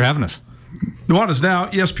 Thanks for having us. Nuanez Now,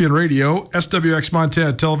 ESPN Radio, SWX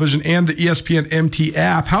Montana Television, and the ESPN MT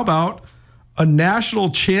app. How about a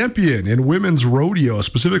national champion in women's rodeo,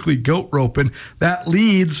 specifically goat roping, that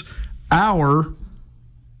leads our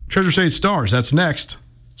Treasure State Stars? That's next.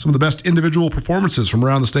 Some of the best individual performances from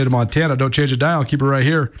around the state of Montana. Don't change the dial. Keep it right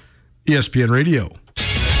here. ESPN Radio.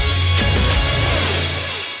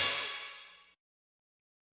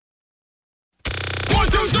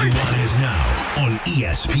 Nuanez Now on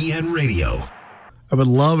ESPN Radio. I would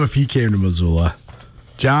love if he came to Missoula.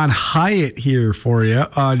 John Hyatt here for you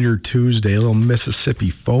on your Tuesday, a little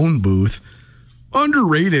Mississippi phone booth.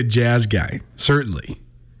 Underrated jazz guy, certainly.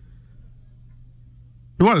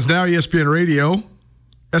 Nuanez Now, ESPN Radio,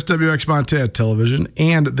 SWX Montana Television,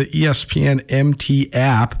 and the ESPN MT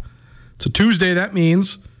app. It's a Tuesday. That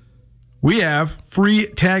means we have free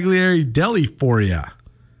Tagliari Deli for you.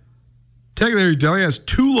 Tagliari Deli has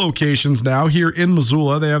 2 locations now here in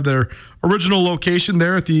Missoula. They have their original location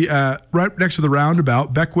there at the right next to the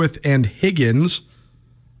roundabout, Beckwith and Higgins.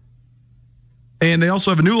 And they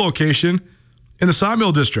also have a new location in the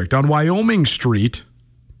Sawmill District on Wyoming Street,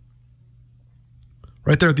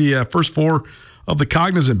 right there at the first floor of the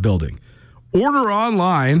Cognizant Building. Order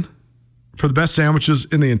online for the best sandwiches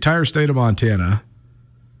in the entire state of Montana.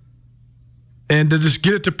 And to just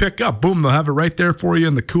get it to pick up. Boom, they'll have it right there for you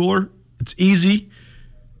in the cooler. It's easy.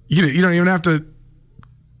 You don't even have to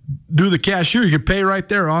do the cashier. You can pay right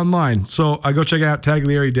there online. So go check out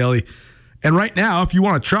Tagliari Deli. And right now, if you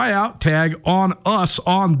want to try out Tag on us,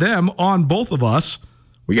 on them, on both of us,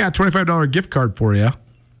 we got a $25 gift card for you.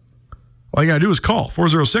 All you got to do is call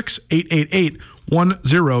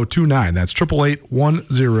 406-888-1029. That's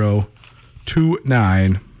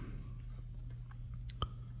 888-1029.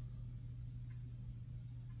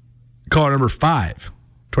 Caller number 5,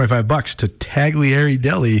 $25 to Tagliari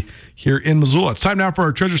Deli here in Missoula. It's time now for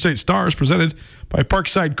our Treasure State Stars presented by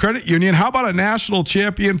Parkside Credit Union. How about a national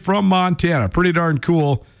champion from Montana? Pretty darn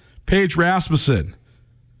cool. Paige Rasmussen,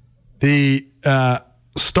 the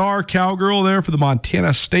star cowgirl there for the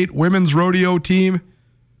Montana State Women's Rodeo team.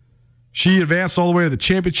 She advanced all the way to the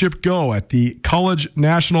championship go at the College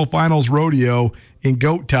National Finals Rodeo in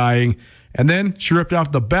goat tying. And then she ripped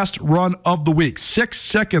off the best run of the week. 6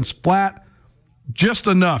 seconds flat, just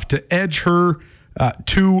enough to edge her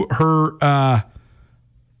to her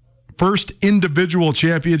first individual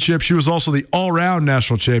championship. She was also the all-around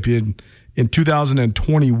national champion in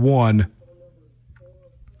 2021.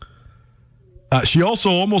 She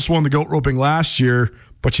also almost won the goat roping last year,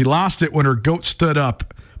 but she lost it when her goat stood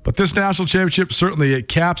up. But this national championship, certainly it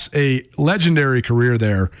caps a legendary career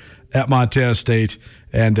there at Montana State.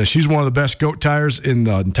 And she's one of the best goat tiers in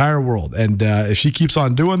the entire world. And if she keeps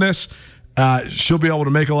on doing this, she'll be able to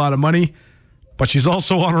make a lot of money. But she's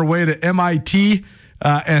also on her way to MIT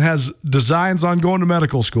and has designs on going to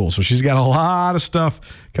medical school. So she's got a lot of stuff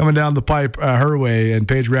coming down the pipe her way. And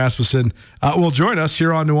Paige Rasmussen will join us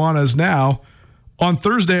here on Nuanez Now on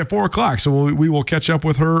Thursday at 4 o'clock. So we will catch up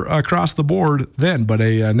with her across the board then. But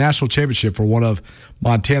a national championship for one of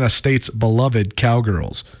Montana State's beloved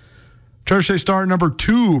cowgirls. Treasure State star number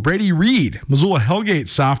 2, Brady Reed, Missoula Hellgate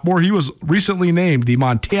sophomore. He was recently named the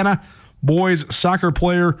Montana Boys Soccer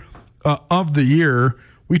Player of the Year.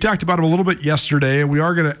 We talked about him a little bit yesterday, and we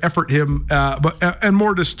are going to effort him, and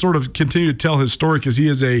more to sort of continue to tell his story because he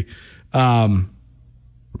is a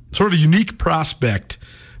sort of a unique prospect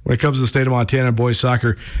when it comes to the state of Montana and boys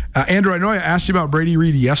soccer. Andrew, I know I asked you about Brady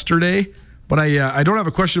Reed yesterday, but I don't have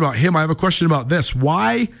a question about him. I have a question about this.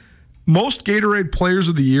 Why most Gatorade Players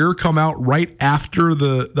of the Year come out right after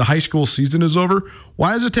the high school season is over?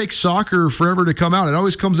 Why does it take soccer forever to come out? It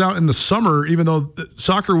always comes out in the summer, even though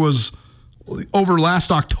soccer was over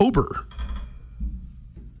last October.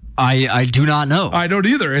 I do not know. I don't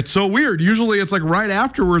either. It's so weird. Usually it's like right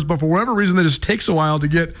afterwards, but for whatever reason, it just takes a while to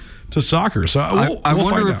get to soccer. So I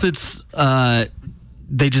wonder if it's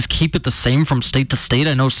they just keep it the same from state to state.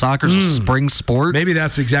 I know soccer's a spring sport. Maybe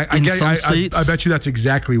that's exactly. I bet you that's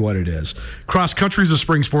exactly what it is. Cross country is a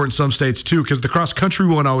spring sport in some states too, because the cross country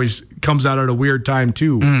one always comes out at a weird time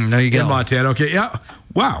too. There you go. In Montana. Okay, yeah.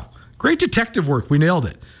 Wow, great detective work. We nailed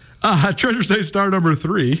it. Treasure State star number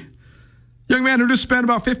 3, young man who just spent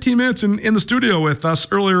about 15 minutes in the studio with us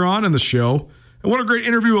earlier on in the show. And what a great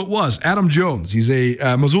interview it was. Adam Jones. He's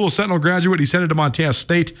a Missoula Sentinel graduate. He's headed to Montana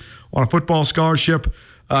State on a football scholarship.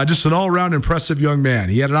 Just an all-around impressive young man.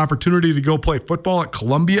 He had an opportunity to go play football at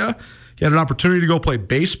Columbia. He had an opportunity to go play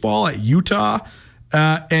baseball at Utah.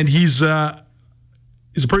 And he's a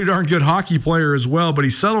pretty darn good hockey player as well. But he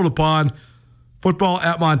settled upon football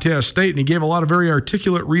at Montana State, and he gave a lot of very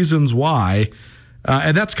articulate reasons why.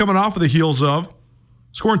 And that's coming off of the heels of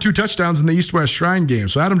scoring 2 touchdowns in the East-West Shrine game.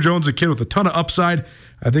 So Adam Jones, a kid with a ton of upside.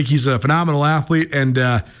 I think he's a phenomenal athlete, and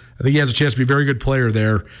I think he has a chance to be a very good player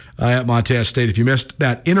there at Montana State. If you missed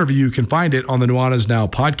that interview, you can find it on the Nuanez Now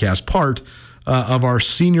podcast, part of our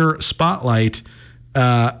Senior Spotlight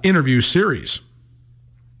interview series.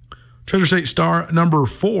 Treasure State star number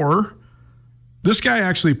 4. This guy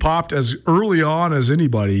actually popped as early on as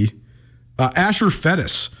anybody. Asher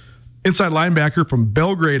Fettis, inside linebacker from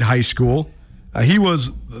Belgrade High School. He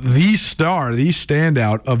was the star, the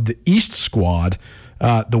standout of the East squad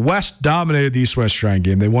The West dominated the East-West Shrine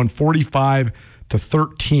game. They won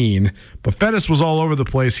 45-13. But Fettis was all over the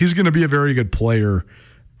place. He's going to be a very good player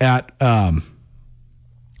at Montana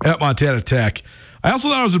Tech. I also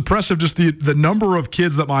thought it was impressive just the number of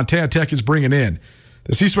kids that Montana Tech is bringing in.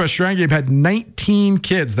 The East-West Shrine game had 19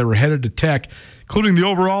 kids that were headed to Tech, including the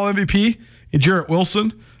overall MVP, Jarrett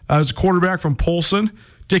Wilson, as a quarterback from Polson.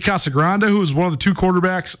 Jay Casagrande, who is one of the 2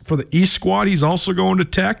 quarterbacks for the East squad, he's also going to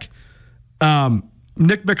Tech.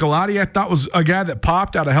 Nick Michelotti, I thought, was a guy that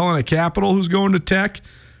popped out of Helena Capital who's going to Tech.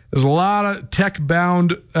 There's a lot of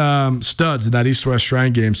Tech-bound studs in that East-West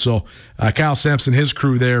Shrine game. So Kyle Sampson, his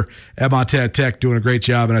crew there at Montana Tech, doing a great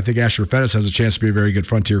job. And I think Asher Fettis has a chance to be a very good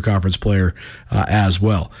Frontier Conference player as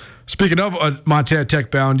well. Speaking of a Montana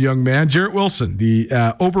Tech-bound young man, Jarrett Wilson, the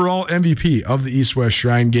overall MVP of the East-West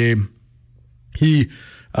Shrine game. He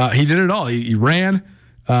did it all. He ran.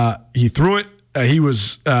 He threw it. He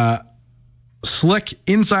was slick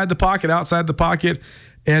inside the pocket, outside the pocket,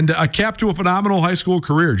 and a cap to a phenomenal high school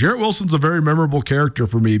career. Jarrett Wilson's a very memorable character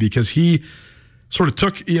for me because he sort of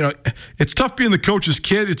took, it's tough being the coach's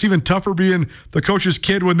kid. It's even tougher being the coach's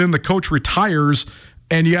kid when then the coach retires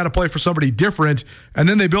and you got to play for somebody different. And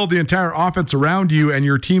then they build the entire offense around you, and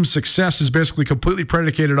your team's success is basically completely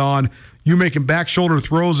predicated on you making back shoulder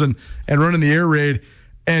throws and running the air raid.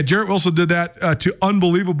 And Jarrett Wilson did that to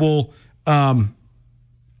unbelievable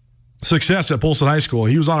success at Polson High School.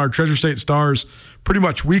 He was on our Treasure State Stars pretty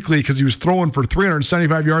much weekly because he was throwing for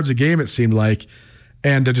 375 yards a game, it seemed like,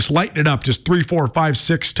 and just lighting it up, just 3, 4, 5,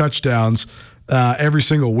 6 touchdowns every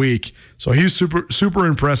single week. So he was super, super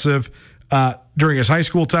impressive during his high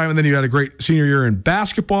school time, and then he had a great senior year in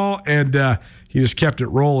basketball, and he just kept it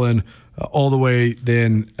rolling all the way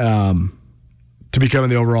then to becoming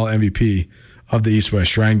the overall MVP of the East-West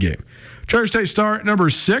Shrine game. Treasure State Star number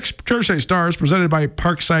 6. Treasure State Stars presented by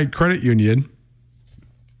Parkside Credit Union.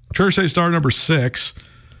 Treasure State Star number 6.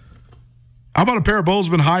 How about a pair of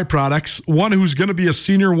Bozeman High products? One who's going to be a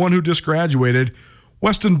senior, one who just graduated.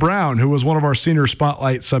 Weston Brown, who was one of our senior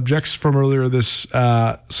spotlight subjects from earlier this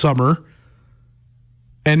summer.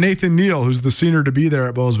 And Nathan Neal, who's the senior to be there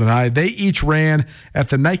at Bozeman High. They each ran at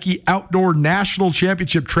the Nike Outdoor National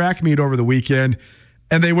Championship track meet over the weekend,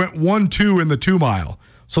 and they went 1-2 in the 2-mile.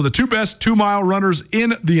 So the 2 best 2-mile runners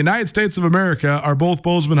in the United States of America are both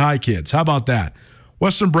Bozeman High kids. How about that?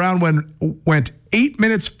 Weston Brown went 8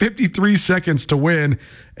 minutes, 53 seconds to win,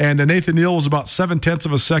 and Nathan Neal was about 0.7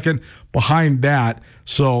 of a second behind that.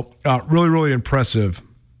 So really, really impressive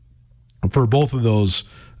for both of those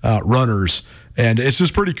runners. And it's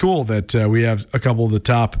just pretty cool that we have a couple of the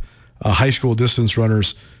top high school distance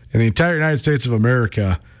runners in the entire United States of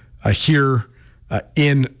America here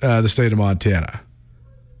in the state of Montana.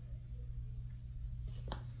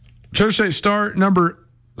 Treasure State Star number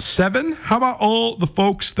 7. How about all the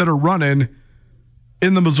folks that are running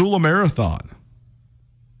in the Missoula Marathon?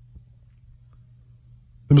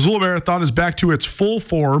 The Missoula Marathon is back to its full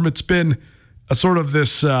form. It's been a sort of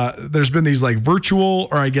this, there's been these like virtual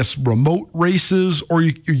or I guess remote races, or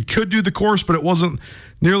you could do the course, but it wasn't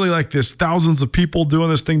nearly like this thousands of people doing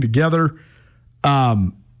this thing together.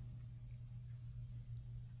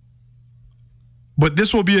 But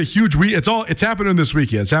this will be a huge week. It's happening this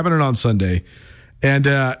weekend. It's happening on Sunday. And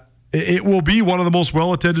it will be one of the most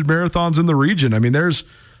well-attended marathons in the region. I mean, there's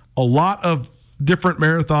a lot of different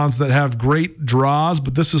marathons that have great draws,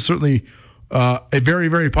 but this is certainly a very,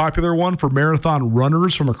 very popular one for marathon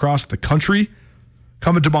runners from across the country.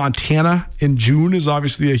 Coming to Montana in June is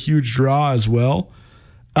obviously a huge draw as well.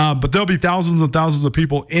 But there'll be thousands and thousands of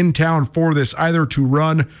people in town for this, either to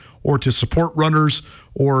run or to support runners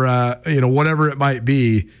or, whatever it might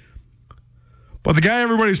be. But the guy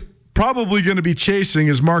everybody's probably going to be chasing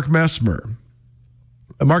is Mark Messmer.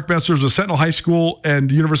 Mark Messmer is a Sentinel High School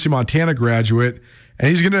and University of Montana graduate, and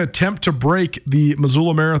he's going to attempt to break the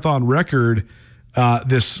Missoula Marathon record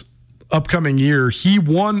this upcoming year. He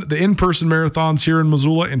won the in-person marathons here in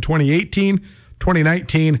Missoula in 2018,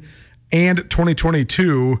 2019, and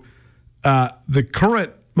 2022. The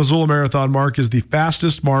current Missoula Marathon mark is the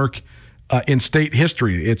fastest mark in state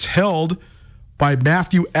history. It's held by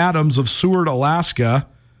Matthew Adams of Seward, Alaska.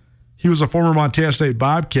 He was a former Montana State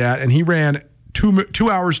Bobcat, and he ran 2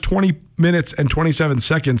 hours, 20 minutes, and 27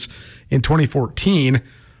 seconds in 2014.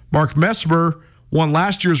 Mark Messmer won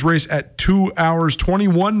last year's race at 2 hours,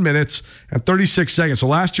 21 minutes, and 36 seconds. So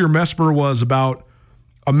last year, Messmer was about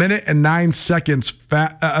a minute and 9 seconds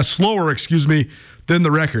slower, than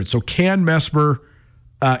the record. So can Messmer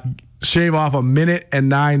shave off a minute and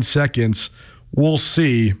 9 seconds? We'll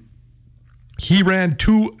see. He ran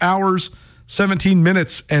 2 hours, 17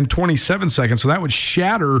 minutes, and 27 seconds. So that would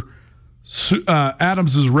shatter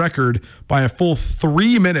Adams' record by a full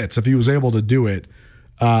 3 minutes if he was able to do it.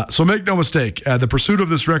 So make no mistake, the pursuit of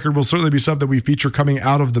this record will certainly be something we feature coming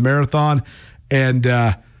out of the marathon. And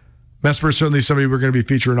Mesmer is certainly somebody we're going to be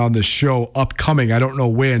featuring on this show upcoming. I don't know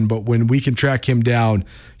when, but when we can track him down,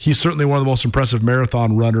 he's certainly one of the most impressive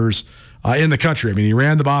marathon runners in the country. I mean, he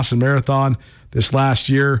ran the Boston Marathon this last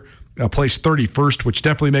year, placed 31st, which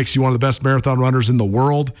definitely makes you one of the best marathon runners in the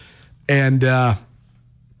world. And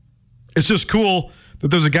it's just cool that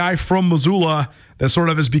there's a guy from Missoula that sort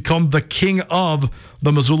of has become the king of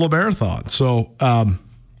the Missoula Marathon. So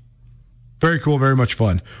very cool, very much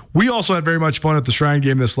fun. We also had very much fun at the Shrine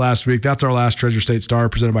Game this last week. That's our last Treasure State Star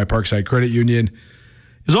presented by Parkside Credit Union.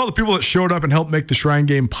 Is all the people that showed up and helped make the Shrine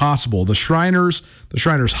Game possible. The Shriners, the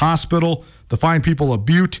Shriners Hospital, the fine people of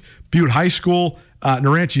Butte High School,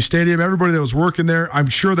 Naranche Stadium, everybody that was working there. I'm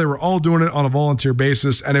sure they were all doing it on a volunteer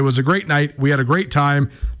basis, and it was a great night. We had a great time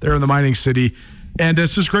there in the mining city, and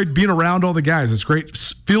it's just great being around all the guys. It's great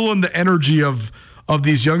feeling the energy of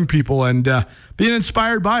these young people and being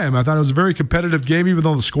inspired by them. I thought it was a very competitive game, even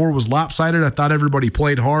though the score was lopsided. I thought everybody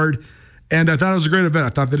played hard, and I thought it was a great event. I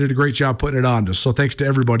thought they did a great job putting it on. So thanks to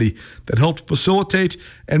everybody that helped facilitate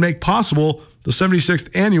and make possible the 76th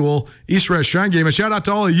annual East Res Shrine Game. And shout out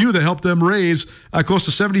to all of you that helped them raise close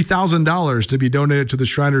to $70,000 to be donated to the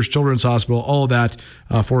Shriners Children's Hospital. All of that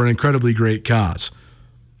for an incredibly great cause.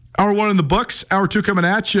 Hour 1 in the books. Hour 2 coming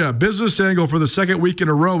at you. Business angle for the second week in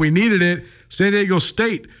a row. We needed it. San Diego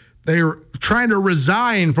State, they are trying to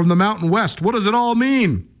resign from the Mountain West. What does it all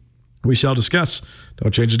mean? We shall discuss.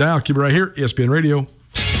 Don't change the dial. Keep it right here. ESPN Radio.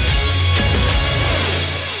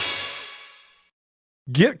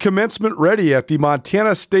 Get commencement ready at the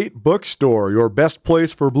Montana State Bookstore, your best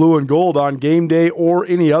place for blue and gold on game day or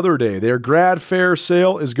any other day. Their grad fair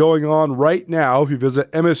sale is going on right now if you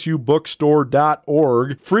visit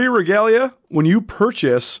msubookstore.org. Free regalia when you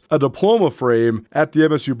purchase a diploma frame at the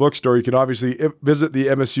MSU Bookstore. You can obviously visit the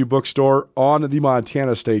MSU Bookstore on the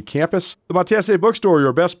Montana State campus. The Montana State Bookstore,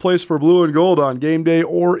 your best place for blue and gold on game day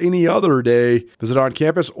or any other day. Visit on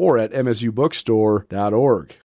campus or at msubookstore.org.